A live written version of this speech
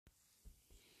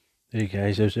Hey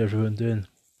guys, how's everyone doing?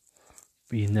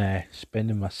 Been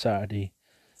spending my Saturday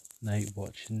night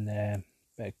watching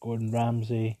bit of Gordon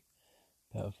Ramsay,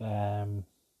 bit of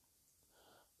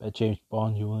bit of James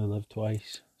Bond. You only live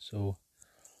twice, so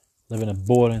living a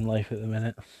boring life at the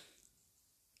minute,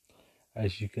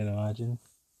 as you can imagine.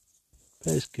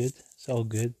 But it's good. It's all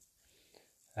good.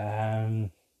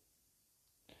 Um,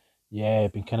 yeah,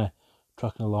 I've been kind of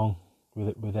trucking along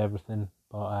with everything,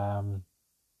 but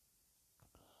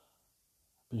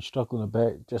been struggling a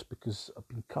bit just because I've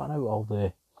been cutting out all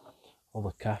the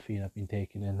caffeine I've been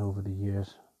taking in over the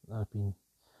years. I've been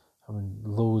having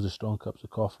loads of strong cups of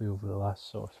coffee over the last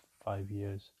sort of 5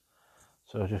 years.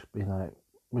 So I've just been like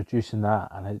reducing that,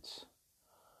 and it's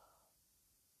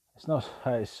not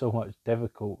it's so much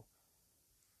difficult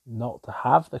not to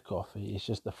have the coffee. It's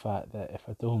just the fact that if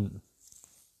I don't,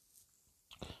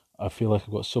 I feel like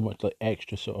I've got so much like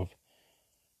extra sort of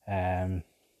um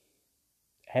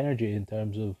energy in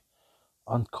terms of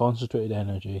unconcentrated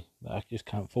energy that I just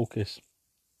can't focus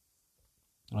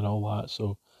and all that.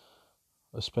 So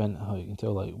I spent like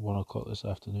until like 1 o'clock this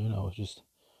afternoon. I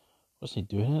wasn't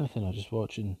doing anything. I was just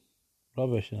watching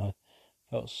rubbish, and I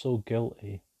felt so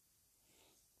guilty.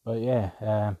 But yeah,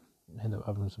 ended up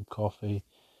having some coffee,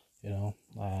 you know,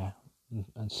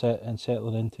 and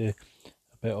settling into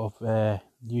a bit of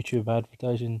YouTube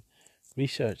advertising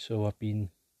research. So I've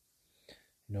been,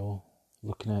 you know,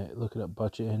 looking at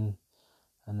budgeting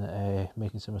and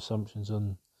making some assumptions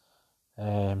on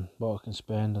what I can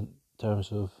spend in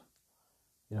terms of,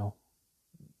 you know,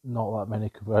 not that many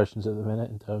conversions at the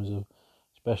minute in terms of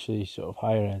especially sort of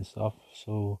higher end stuff.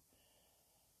 So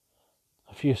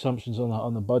a few assumptions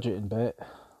on the budgeting bit,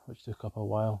 which took up a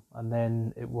while, and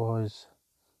then it was,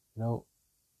 you know,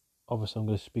 obviously I'm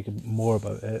going to speak more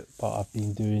about it, but I've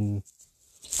been doing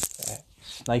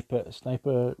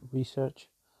sniper research,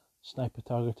 sniper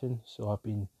targeting. So I've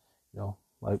been, you know,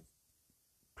 like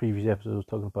previous episodes I was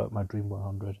talking about my Dream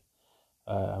 100.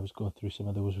 I was going through some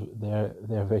of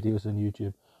their videos on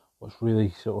YouTube. What's really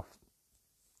sort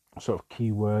of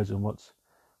keywords and what's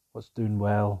doing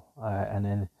well, and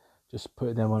then just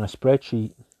putting them on a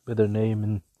spreadsheet with their name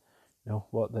and, you know,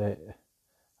 what the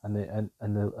and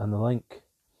the link,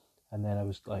 and then I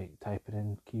was like typing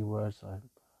in keywords like,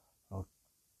 you know,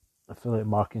 affiliate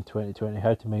marketing 2020,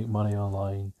 how to make money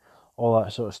online, all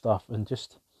that sort of stuff, and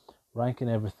just ranking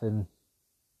everything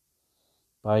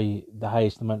by the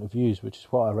highest amount of views, which is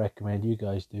what I recommend you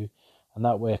guys do, and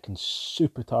that way I can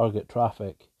super target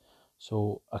traffic,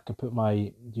 so I can put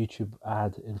my YouTube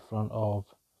ad in front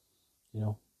of, you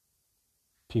know,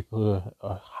 people who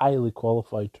are highly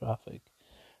qualified traffic.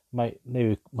 Might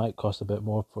cost a bit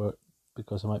more for it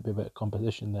because there might be a bit of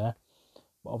competition there,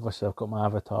 but obviously I've got my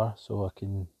avatar, so I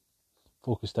can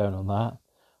focus down on that,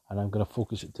 and I'm going to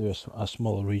focus it to a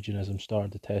smaller region as I'm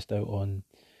starting to test out on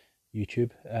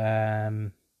YouTube.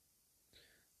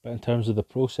 But in terms of the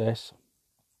process,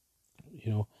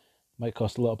 you know, it might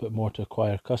cost a little bit more to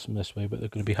acquire a customer this way, but they're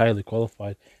going to be highly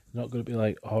qualified. They're not going to be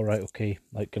like, all right, okay,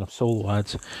 like kind of solo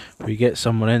ads where you get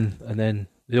someone in and then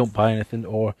they don't buy anything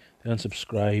or they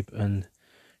unsubscribe, and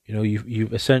you know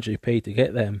you've essentially paid to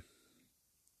get them,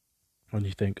 and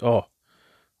you think, oh,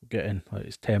 I'm getting like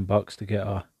it's $10 to get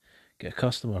a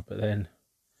customer, but then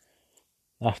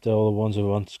after all the ones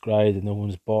who have unsubscribed and no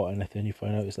one's bought anything, you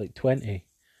find out it's like 20,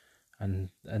 and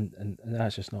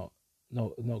that's just not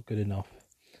good enough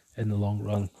in the long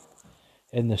run.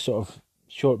 In the sort of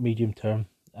short medium term,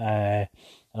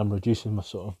 I'm reducing my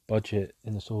sort of budget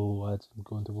in the solo ads and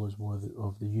going towards more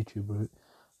of the YouTube route.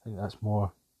 I think that's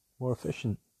more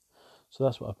efficient. So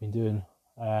that's what I've been doing.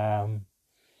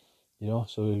 You know,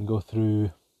 so we can go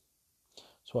through.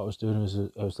 So what I was doing was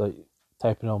I was like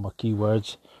typing all my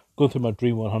keywords, going through my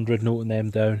Dream 100, noting them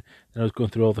down. Then I was going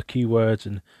through all the keywords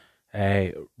and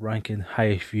ranking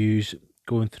highest views,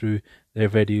 going through their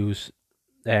videos,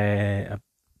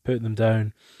 putting them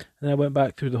down, and then I went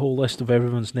back through the whole list of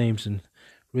everyone's names and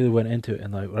really went into it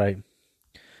and like, right,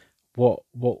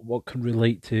 what can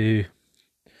relate to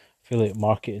affiliate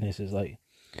marketing is like,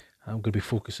 I'm going to be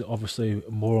focusing obviously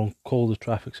more on colder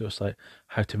traffic, so it's like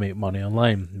how to make money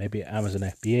online, maybe Amazon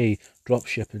FBA, drop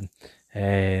shipping,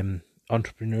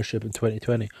 entrepreneurship in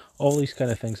 2020, all these kind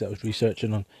of things that I was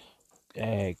researching on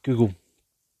Google.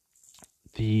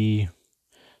 Just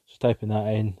typing that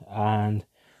in, and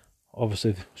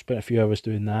obviously spent a few hours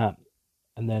doing that,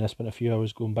 and then I spent a few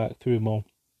hours going back through them all,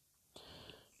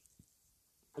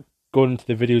 going into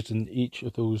the videos in each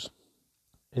of those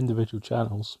individual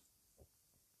channels,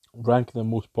 ranking them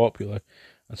most popular,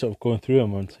 and sort of going through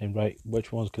them and saying, right,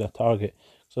 which ones could I target?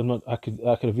 So I could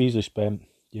have easily spent,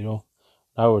 you know,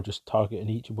 now we're just targeting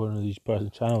each one of these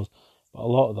person channels, but a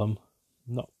lot of them,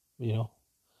 not, you know,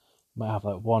 might have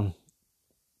like one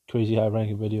crazy high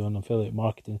ranking video on affiliate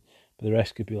marketing, but the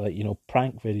rest could be like, you know,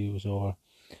 prank videos or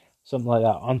something like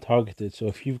that, untargeted. So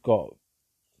if you've got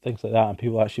things like that and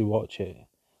people actually watch it,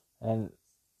 and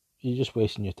you're just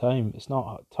wasting your time. It's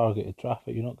not targeted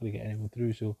traffic. You're not going to get anyone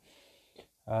through. So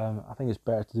I think it's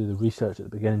better to do the research at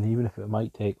the beginning, even if it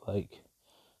might take, like,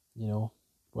 you know,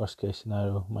 worst case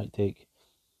scenario, might take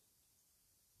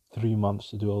 3 months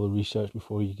to do all the research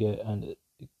before you get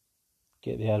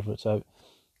the adverts out.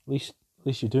 At least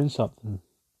you're doing something.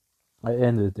 At the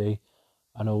end of the day,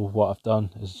 I know what I've done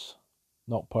is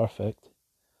not perfect,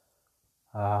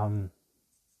 and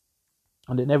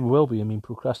it never will be. I mean,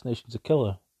 procrastination's a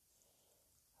killer.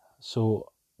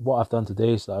 So what I've done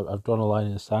today is that I've drawn a line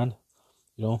in the sand.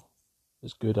 You know,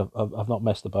 it's good. I've not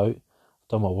messed about. I've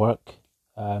done my work.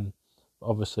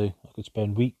 Obviously, I could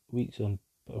spend weeks on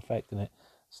perfecting it.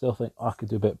 Still think I could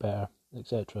do a bit better,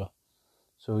 etc.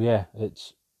 So yeah,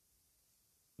 it's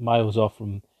miles off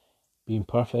from being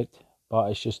perfect,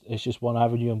 but it's just one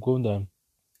avenue I'm going down.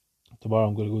 Tomorrow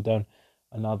I'm going to go down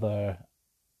another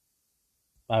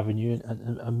avenue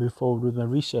and move forward with my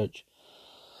research.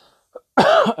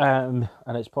 And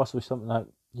it's possibly something that,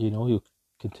 you know, you'll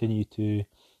continue to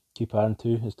keep adding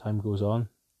to as time goes on.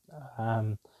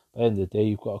 By the end of the day,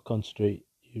 you've got to concentrate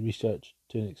your research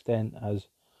to an extent, as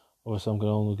obviously I'm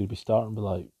only going to be starting with,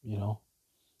 like, you know,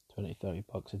 20-30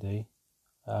 bucks a day,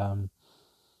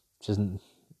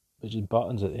 which is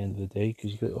buttons at the end of the day,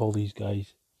 because you got all these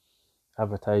guys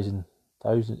advertising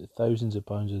thousands of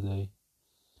pounds a day.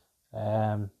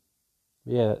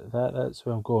 Yeah, that's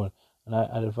where I'm going, and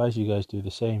I'd advise you guys do the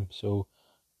same. So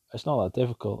it's not that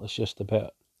difficult. It's just a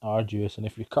bit arduous, and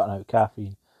if you're cutting out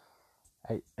caffeine,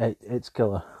 it's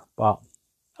killer. But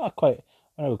when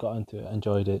I got into it,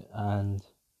 enjoyed it, and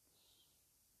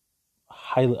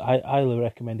highly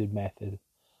recommended method.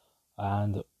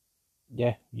 And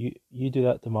yeah, you do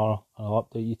that tomorrow, and I'll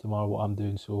update you tomorrow what I'm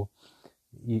doing, so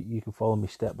you can follow me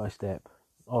step by step.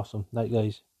 Awesome. Night,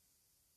 guys.